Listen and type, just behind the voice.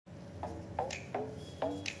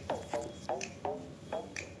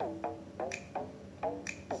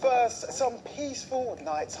first, some peaceful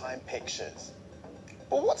nighttime pictures.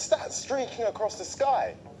 But what's that streaking across the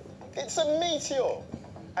sky? It's a meteor.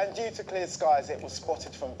 And due to clear skies, it was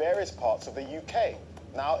spotted from various parts of the UK.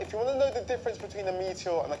 Now, if you want to know the difference between a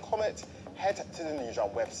meteor and a comet, head to the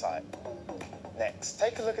Newsround website. Next,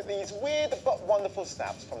 take a look at these weird but wonderful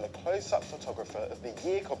snaps from the Close-Up Photographer of the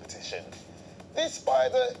Year competition. This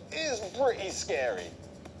spider is pretty scary.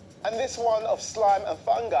 And this one of slime and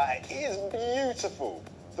fungi is beautiful.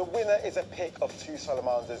 The winner is a pic of two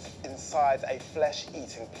salamanders inside a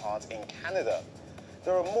flesh-eating plant in Canada.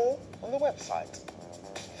 There are more on the website.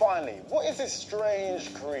 Finally, what is this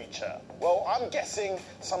strange creature? Well, I'm guessing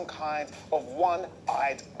some kind of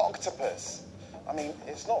one-eyed octopus. I mean,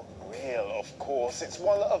 it's not real, of course. It's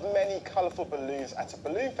one of many colourful balloons at a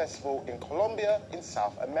balloon festival in Colombia in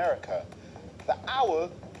South America. The owl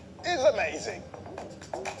is amazing.